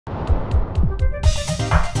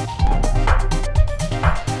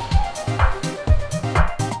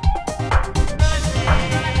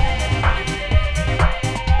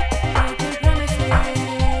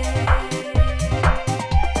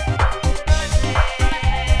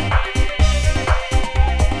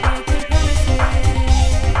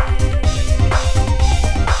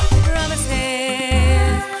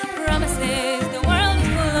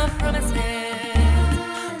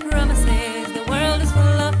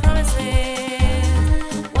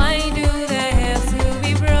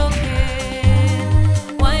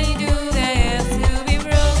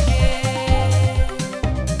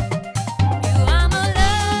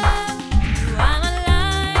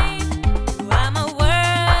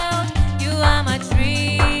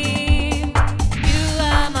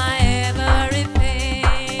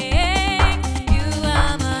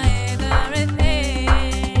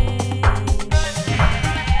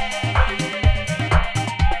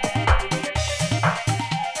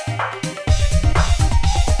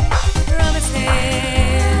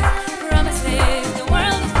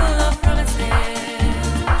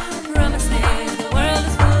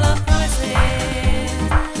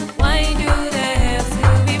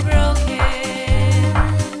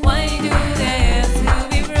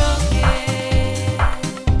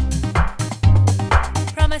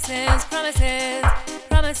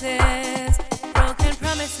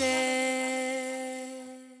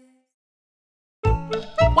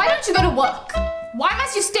Why don't you go to work? Why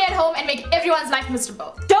must you stay at home and make everyone's life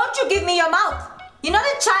miserable? Don't you give me your mouth! You're not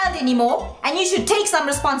a child anymore, and you should take some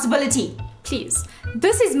responsibility. Please,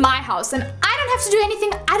 this is my house and I don't have to do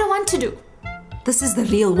anything I don't want to do. This is the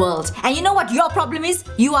real world, and you know what your problem is?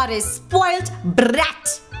 You are a spoiled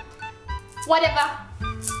brat. Whatever.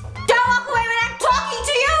 Don't walk away when I'm talking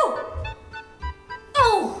to you!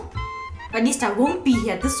 Oh! At least I won't be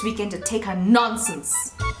here this weekend to take her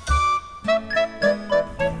nonsense.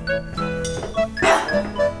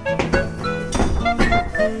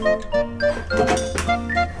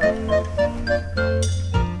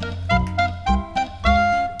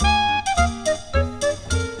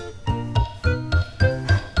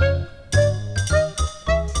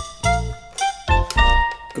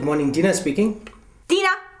 Good morning, Dina speaking. Dina,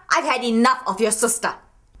 I've had enough of your sister.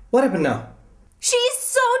 What happened now? She's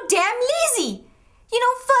so damn lazy. You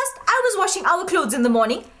know, first I was washing our clothes in the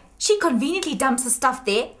morning. She conveniently dumps the stuff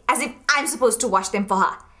there as if I'm supposed to wash them for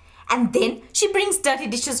her. And then she brings dirty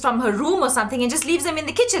dishes from her room or something and just leaves them in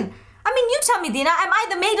the kitchen. I mean, you tell me, Dina, am I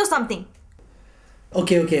the maid or something?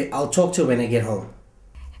 Okay, I'll talk to her when I get home.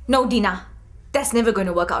 No, Dina, that's never going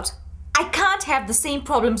to work out. I can't have the same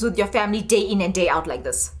problems with your family day in and day out like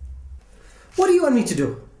this. What do you want me to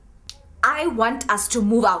do? I want us to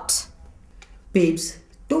move out. Babes,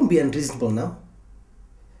 don't be unreasonable now.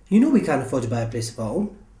 You know we can't afford to buy a place of our own.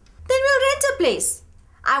 Then we'll rent a place.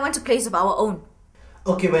 I want a place of our own.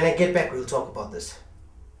 Okay, when I get back, we'll talk about this.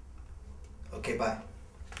 Okay, bye.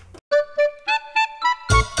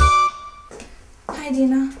 Hi,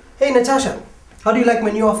 Dina. Hey, Natasha. How do you like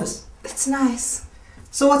my new office? It's nice.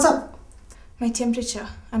 So what's up? My temperature.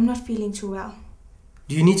 I'm not feeling too well.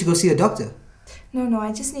 Do you need to go see a doctor? No,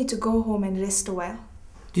 I just need to go home and rest a while.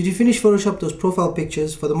 Did you finish Photoshop those profile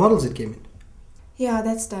pictures for the models that came in? Yeah,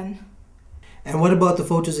 that's done. And what about the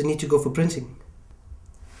photos that need to go for printing?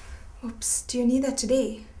 Oops, do you need that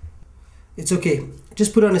today? It's okay.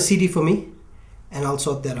 Just put on a CD for me and I'll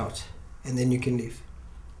sort that out. And then you can leave.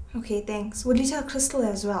 Okay, thanks. Would you tell Crystal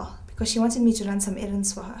as well? Because she wanted me to run some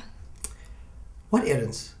errands for her. What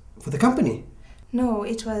errands? For the company? No,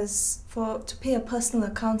 it was to pay her personal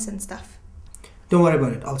accounts and stuff. Don't worry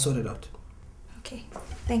about it. I'll sort it out. Okay,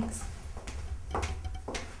 thanks.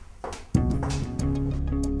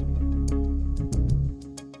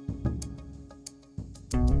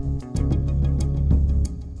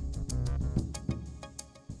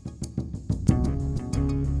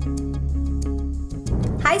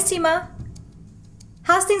 Hi, Seema.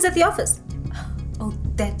 How's things at the office? Oh,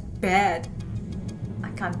 that bad. I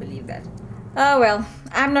can't believe that. Oh well,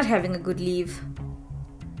 I'm not having a good leave.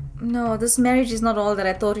 No, this marriage is not all that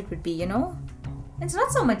I thought it would be, you know? It's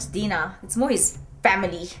not so much Dina, it's more his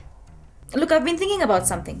family. Look, I've been thinking about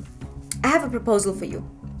something. I have a proposal for you.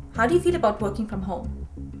 How do you feel about working from home?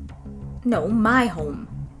 No, my home.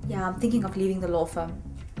 Yeah, I'm thinking of leaving the law firm.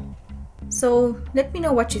 So, let me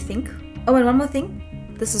know what you think. Oh, and one more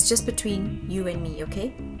thing. This is just between you and me,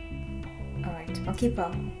 okay? Alright, I'll keep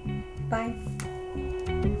well. Bye.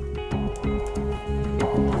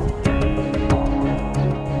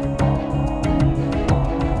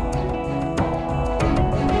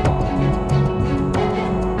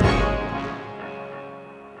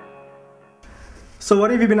 So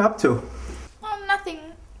what have you been up to? Oh, nothing.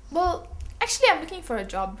 Well, actually I'm looking for a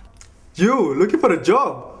job. You looking for a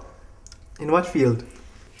job? In what field?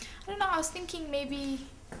 I don't know, I was thinking maybe...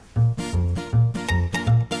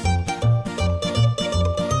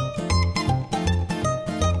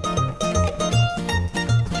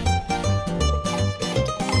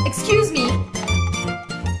 Excuse me.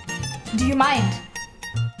 Do you mind?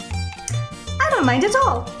 I don't mind at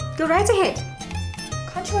all. Go right ahead.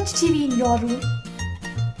 Can't you watch TV in your room?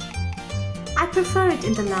 I prefer it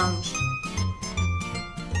in the lounge.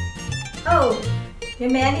 Oh,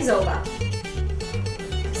 your man is over.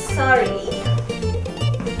 Sorry.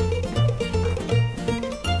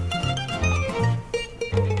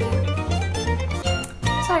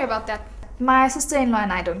 Sorry about that. My sister-in-law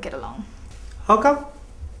and I don't get along. How come?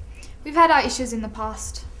 We've had our issues in the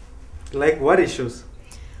past. Like what issues?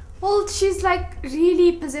 Well, she's like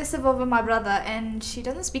really possessive over my brother and she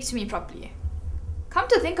doesn't speak to me properly. Come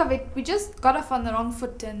to think of it, we just got off on the wrong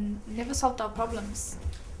foot and never solved our problems.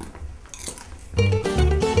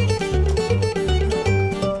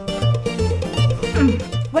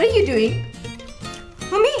 What are you doing?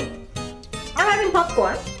 For me? I'm having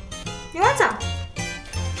popcorn. You want some?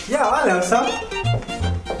 Yeah, I'll have some.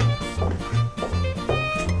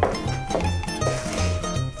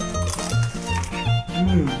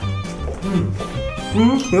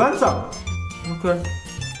 You want some? Okay.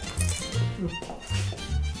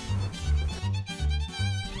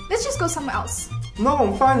 let's just go somewhere else. No,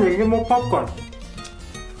 I'm fine. Get more popcorn.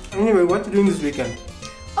 Anyway, what are you doing this weekend?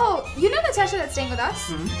 Oh, you know Natasha that's staying with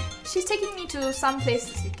us? Hmm? She's taking me to some place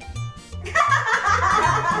this weekend.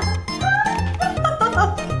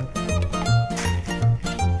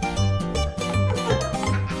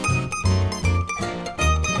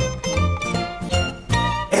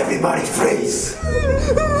 Everybody freeze!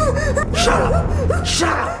 Shut up! Shut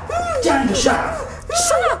up! Tell you shut up!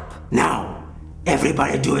 Shut up! Now,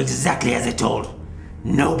 everybody do exactly as I told.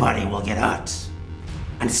 Nobody will get hurt.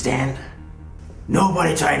 Understand?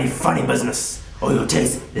 Nobody try any funny business, or you'll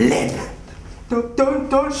taste lead.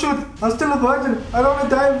 Don't shoot! I'm still a virgin. I don't want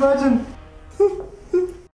to die a virgin.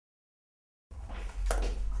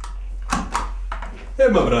 Hey,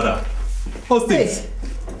 my brother. How's things? Hey,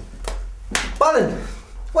 Balan,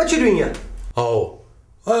 what you doing here? Oh,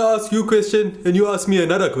 I ask you a question and you ask me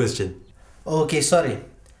another question. Okay, sorry.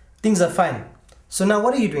 Things are fine. So now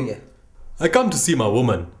what are you doing here? I come to see my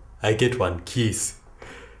woman. I get one kiss.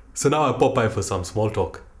 So now I pop by for some small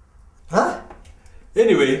talk. Huh?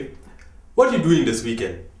 Anyway, what are you doing this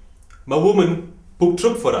weekend? My woman booked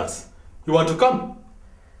trip for us. You want to come?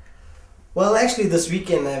 Well, actually this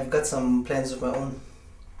weekend I've got some plans of my own.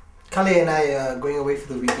 Kale and I are going away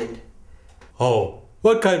for the weekend. Oh,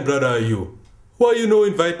 what kind brother are you? Why you no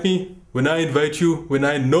invite me when I invite you when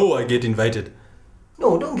I know I get invited?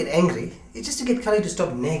 No, don't get angry. It's just to get Kale to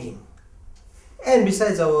stop nagging. And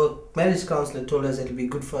besides, our marriage counselor told us it'll be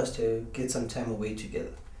good for us to get some time away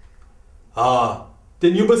together. Ah,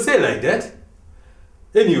 then you must say like that.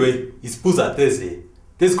 Anyway, it's Puza Thursday.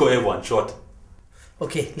 Let's go have one shot.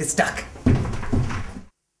 Okay, let's duck.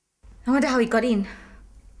 I wonder how he got in.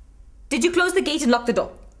 Did you close the gate and lock the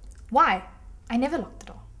door? Why? I never locked the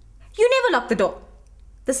door. You never locked the door.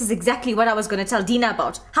 This is exactly what I was going to tell Dina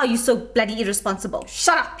about. How you're so bloody irresponsible.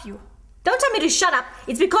 Shut up, you. Don't tell me to shut up.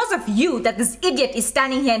 It's because of you that this idiot is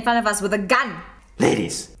standing here in front of us with a gun.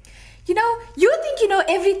 Ladies, You know, you think you know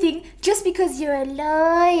everything just because you're a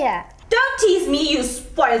lawyer. Don't tease me, you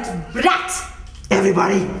spoiled brat.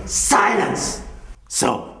 everybody, silence!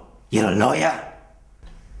 So, you're a lawyer?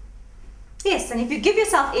 Yes, and if you give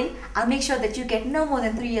yourself in, I'll make sure that you get no more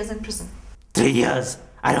than 3 years in prison. 3 years?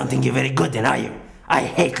 I don't think you're very good then, are you? I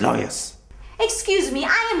hate lawyers. Excuse me,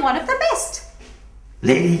 I am one of the best.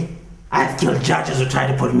 Lady, I've killed judges who try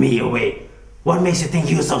to put me away. What makes you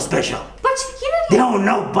think you're so special? But you know...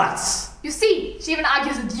 No buts. You see, she even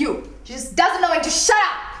argues with you. She just doesn't know when to shut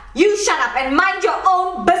up. You shut up and mind your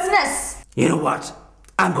own business. You know what?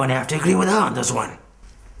 I'm going to have to agree with her on this one.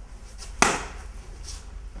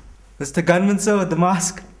 Mr. Gunman, sir, with the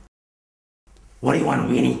mask. What do you want,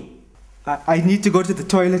 Weenie? I need to go to the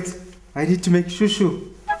toilet. I need to make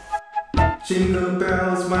shoo-shoo. Jingle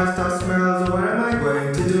bells, my star smells, what am I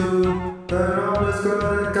going to do? But always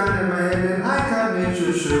got a gun in my head and I can't make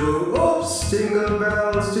shoo-shoo. Oops, jingle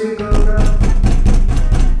bells, jingle bells.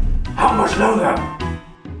 How much longer?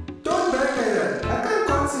 Don't bang like that, I can't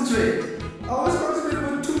concentrate. I was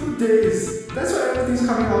concentrating for 2 days. That's why everything's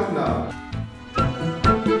coming out now.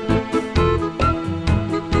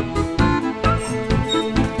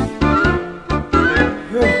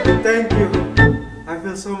 Oh, thank you. I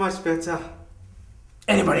feel so much better.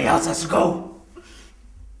 Anybody else has to go?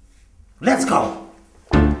 Let's go.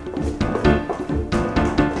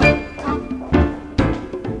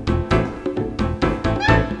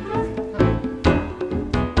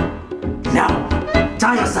 Now,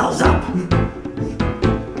 tie yourselves up.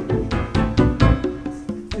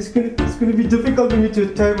 It's gonna be difficult for me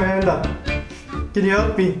to tie my hand up. Can you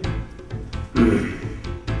help me?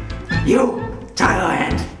 You, tie her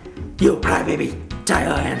hand. You, crybaby, tie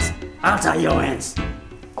her hands. I'll tie your hands.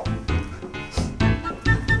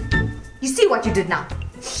 You see what you did now?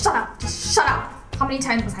 Shut up. Just shut up. How many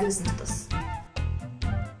times must I listen to this?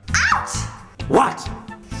 Ouch! What?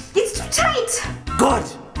 It's too tight. Good.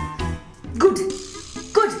 Good.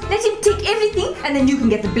 Good. Let him take everything and then you can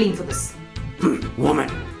get the blame for this. Woman,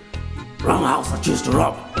 wrong house I choose to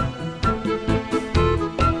rob.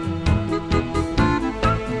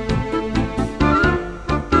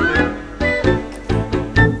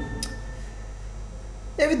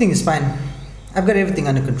 Everything is fine. I've got everything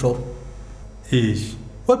under control. Ish,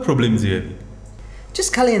 what problems you having?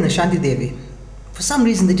 Just Kale and the Shanti Devi. For some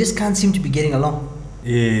reason, they just can't seem to be getting along.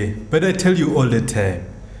 Yeah, but I tell you all the time.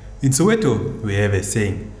 In Soweto, we have a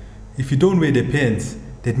saying. If you don't wear the pants,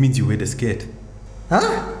 that means you wear the skirt.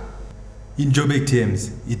 Huh? In Joburg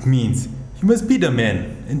terms, it means you must be the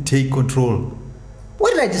man and take control.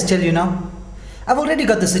 What did I just tell you now? I've already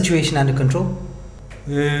got the situation under control.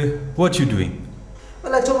 What you doing?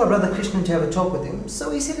 Well, I told my brother Krishnan to have a talk with him,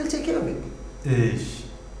 so he said he'll take care of it. Ish.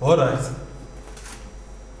 Alright.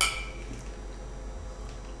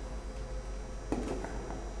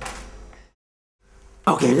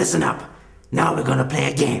 Okay, listen up. Now we're gonna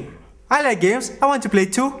play a game. I like games. I want to play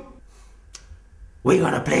too. We're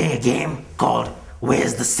gonna play a game called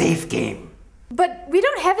Where's the Safe Game. But we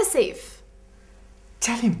don't have a safe.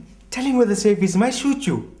 Tell him where the safe is. He might shoot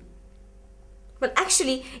you. Well,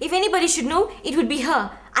 actually, if anybody should know, it would be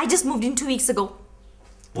her. I just moved in 2 weeks ago.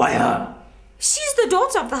 Why her? She's the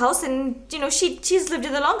daughter of the house and, she's lived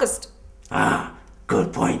here the longest. Ah,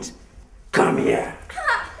 good point. Come here.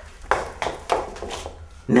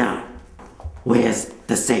 Now, where's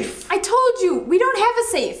the safe? I told you, we don't have a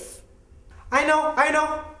safe. I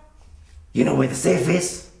know. You know where the safe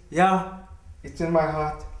is? Yeah, it's in my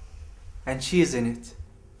heart. And she is in it.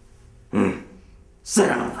 Sit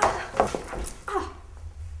down.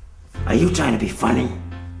 Are you trying to be funny?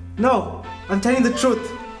 No, I'm telling the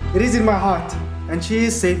truth. It is in my heart. And she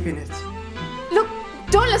is safe in it. Look,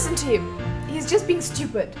 don't listen to him. He's just being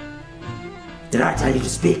stupid. Did I tell you to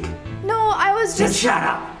speak? No, I was Then just... shut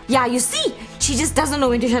up. Yeah, you see, she just doesn't know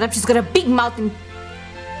when to shut up. She's got a big mouth and...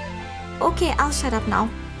 Okay, I'll shut up now.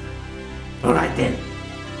 Alright then.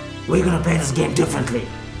 We're gonna play this game differently.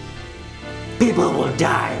 People will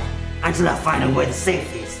die until I find out where the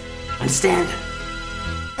safe is. Understand?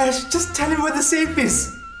 Ash, just tell him where the safe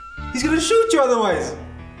is. He's gonna shoot you otherwise.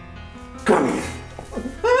 Come here.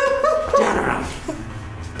 Turn around.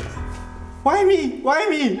 Why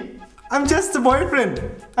me? I'm just a boyfriend.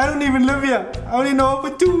 I don't even live here. I only know her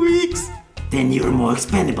for 2 weeks. Then you're more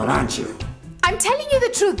expendable, aren't you? I'm telling you the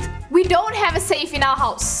truth. We don't have a safe in our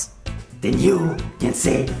house. Then you can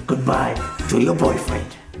say goodbye to your boyfriend.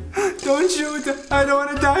 Don't shoot. I don't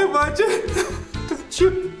want to die about you. Don't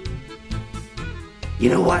shoot. You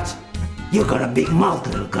know what? You got a big mouth,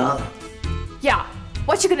 little girl. Yeah,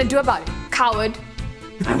 what you gonna do about it, coward?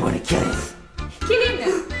 I'm gonna kill him. Kill him then.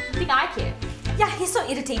 You think I care? Yeah, he's so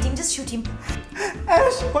irritating. Just shoot him.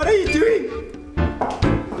 Ash, what are you doing?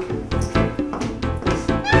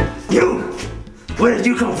 You! Where did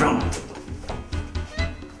you come from?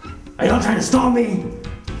 Are you trying to storm me?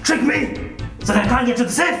 Trick me? So that I can't get to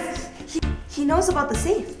the safe? He knows about the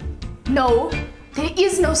safe. No, there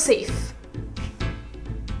is no safe.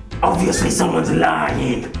 Obviously someone's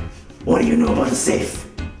lying. What do you know about the safe?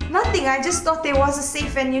 Nothing, I just thought there was a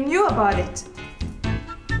safe and you knew about it.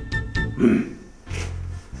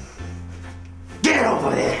 Get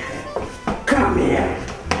over there! Come here!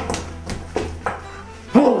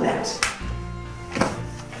 Hold that!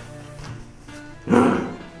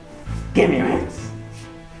 Give me your hands.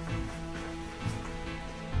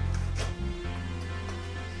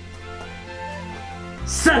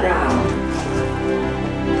 Sit down!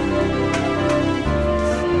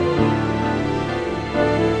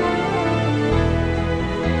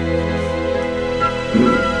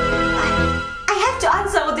 I have to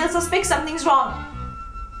answer or they'll suspect something's wrong.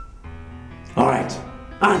 Alright,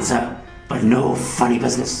 answer, but no funny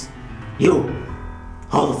business. You,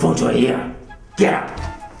 hold the phone to her ear. Get up.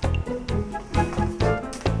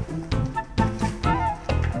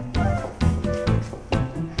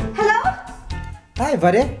 Hello? Hi,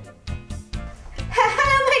 buddy.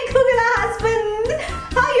 Hello, my Google husband.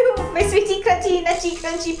 How are you, my sweetie crunchy nutty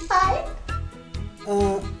crunchy pie?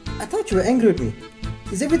 I thought you were angry with me.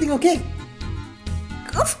 Is everything okay?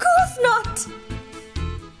 Of course not.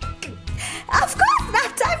 Of course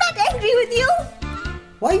not. I'm not angry with you.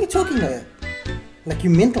 Why are you talking like you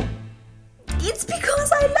mental? It's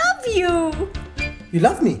because I love you. You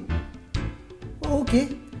love me? Oh, okay.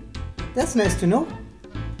 That's nice to know.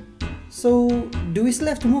 So, do we still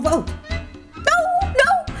have to move out?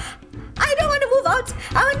 No. I don't want to move out.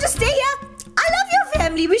 I want to stay here. I love your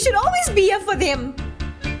family. We should always be here for them.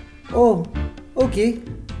 Oh, okay.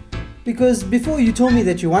 Because before you told me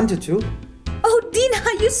that you wanted to. Oh, Dina,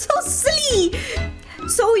 you're so silly.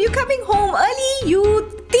 So you're coming home early, you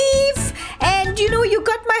thief. And you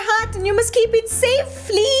got my heart and you must keep it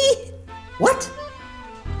safely. What?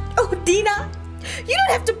 Oh, Dina, you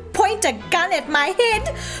don't have to point a gun at my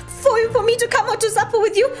head for me to come out to supper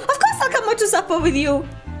with you. Of course I'll come out to supper with you.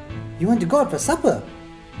 You want to go out for supper?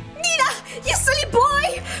 Dina, you silly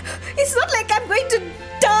boy. It's not like I'm going to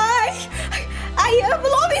die. I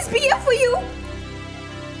will always be here for you.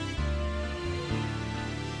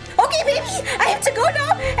 Okay, baby, I have to go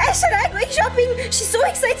now. Ash and I are going shopping. She's so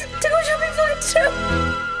excited to go shopping for it too.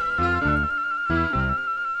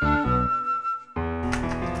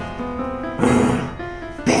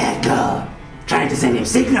 Bad girl, trying to send him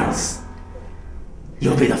signals.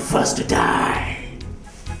 You'll be the first to die.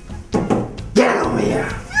 Get over here.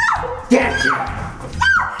 Get here.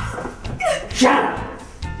 Shut up.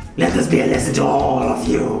 Let this be a lesson to all of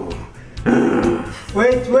you.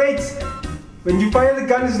 Wait! When you fire the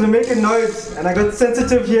gun, it's gonna make a noise, and I got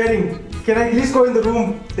sensitive hearing. Can I at least go in the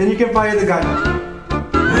room? Then you can fire the gun.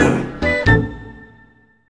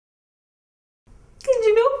 And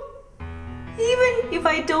you know, even if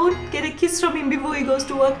I don't get a kiss from him before he goes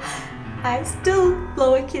to work, I still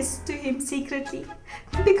blow a kiss to him secretly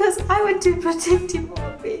because I want to protect him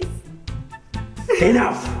always.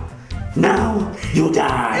 Enough! Now you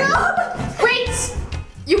die! Wait!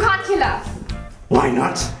 You can't kill her. Why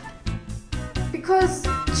not? Because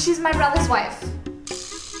she's my brother's wife.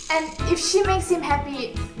 And if she makes him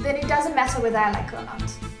happy, then it doesn't matter whether I like her or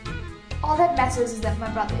not. All that matters is that my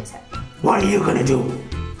brother is happy. What are you gonna do?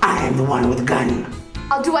 I am the one with the gun.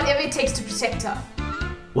 I'll do whatever it takes to protect her.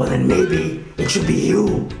 Well, then maybe it should be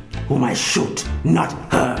you whom I shoot, not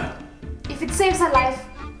her. If it saves her life,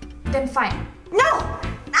 then fine. No!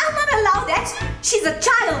 I'll not allow that! She's a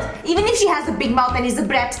child! Even if she has a big mouth and is a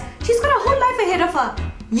brat, she's got a whole life ahead of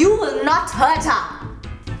her. You will not hurt her!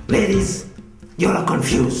 Ladies, you're all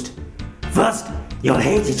confused. First, you'll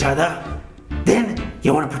hate each other. Then,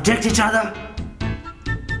 you want to protect each other.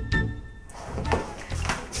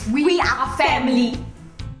 We are family!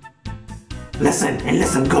 Listen, and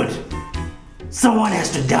listen good. Someone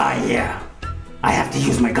has to die here. I have to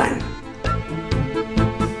use my gun.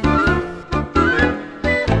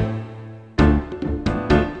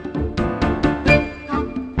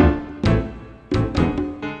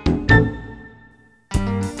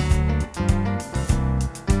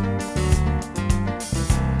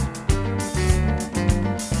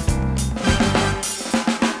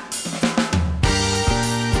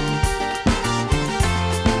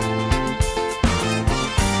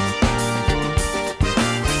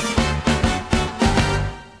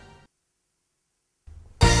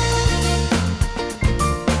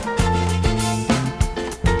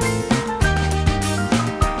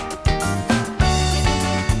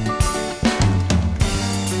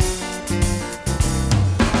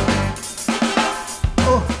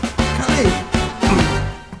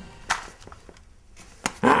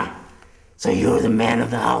 So you're the man of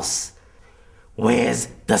the house. Where's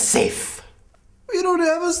the safe? We don't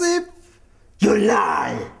have a safe. You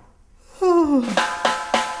lie!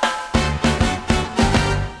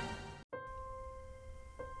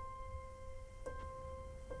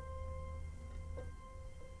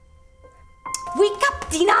 Wake up,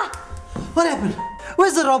 Dina! What happened?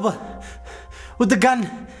 Where's the robber? With the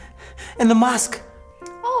gun and the mask?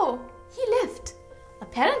 Oh, he left.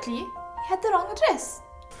 Apparently, he had the wrong address.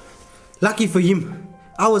 Lucky for him,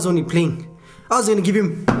 I was only playing. I was gonna give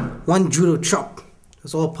him one judo chop. It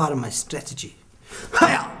was all part of my strategy.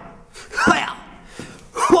 Hiya! Hiya!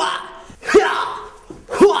 Hua! Hiya!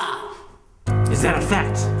 Hua! Is that a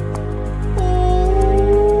fact?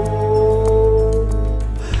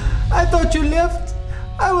 I thought you left.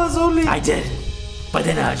 I was only... I did. But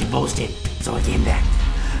then I heard you boasting, so I came back.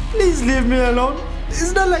 Please leave me alone.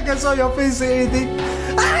 It's not like I saw your face or anything.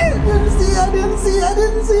 I didn't see.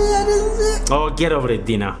 Oh, get over it,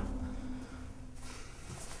 Dina.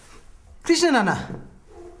 Krishna Nana,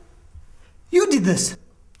 you did this.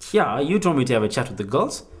 Yeah, you told me to have a chat with the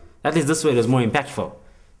girls. At least this way it was more impactful.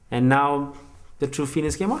 And now the true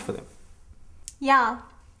feelings came out for them. Yeah,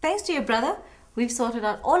 thanks to your brother, we've sorted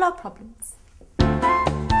out all our problems.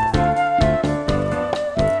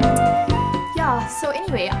 Yeah, so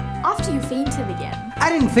anyway, after you fainted again. I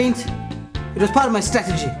didn't faint. It was part of my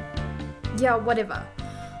strategy. Yeah, whatever.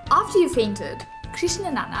 After you fainted,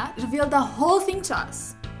 Krishna Nana revealed the whole thing to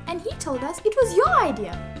us. And he told us it was your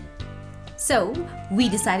idea. So, we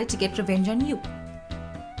decided to get revenge on you.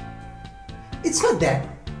 It's not that.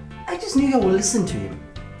 I just knew you would listen to him.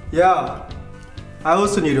 Yeah. I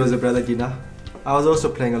also knew it was a brother, Dina. I was also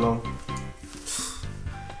playing along.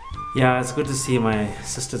 Yeah, it's good to see my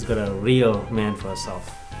sister's got a real man for herself.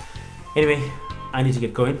 Anyway, I need to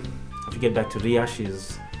get going. I have to get back to Ria.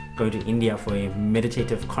 She's going to India for a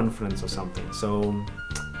meditative conference or something. So,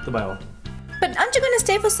 goodbye all. But aren't you going to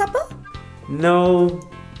stay for supper? No,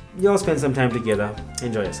 you'll spend some time together.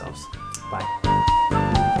 Enjoy yourselves. Bye.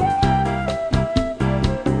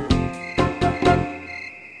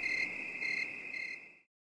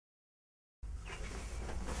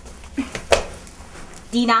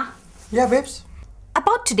 Dina, Yeah, babes?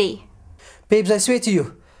 about today. Babes, I swear to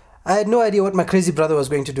you, I had no idea what my crazy brother was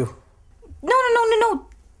going to do.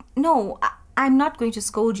 No, I'm not going to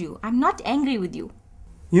scold you. I'm not angry with you.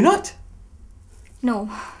 You not? No.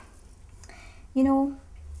 You know,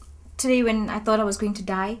 today when I thought I was going to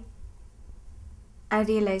die, I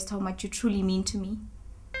realized how much you truly mean to me.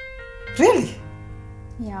 Really?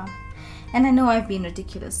 Yeah. And I know I've been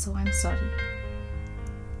ridiculous, so I'm sorry.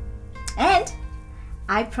 And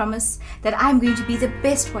I promise that I'm going to be the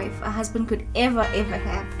best wife a husband could ever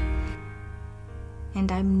have.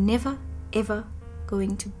 And I'm never, ever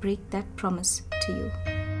going to break that promise to you.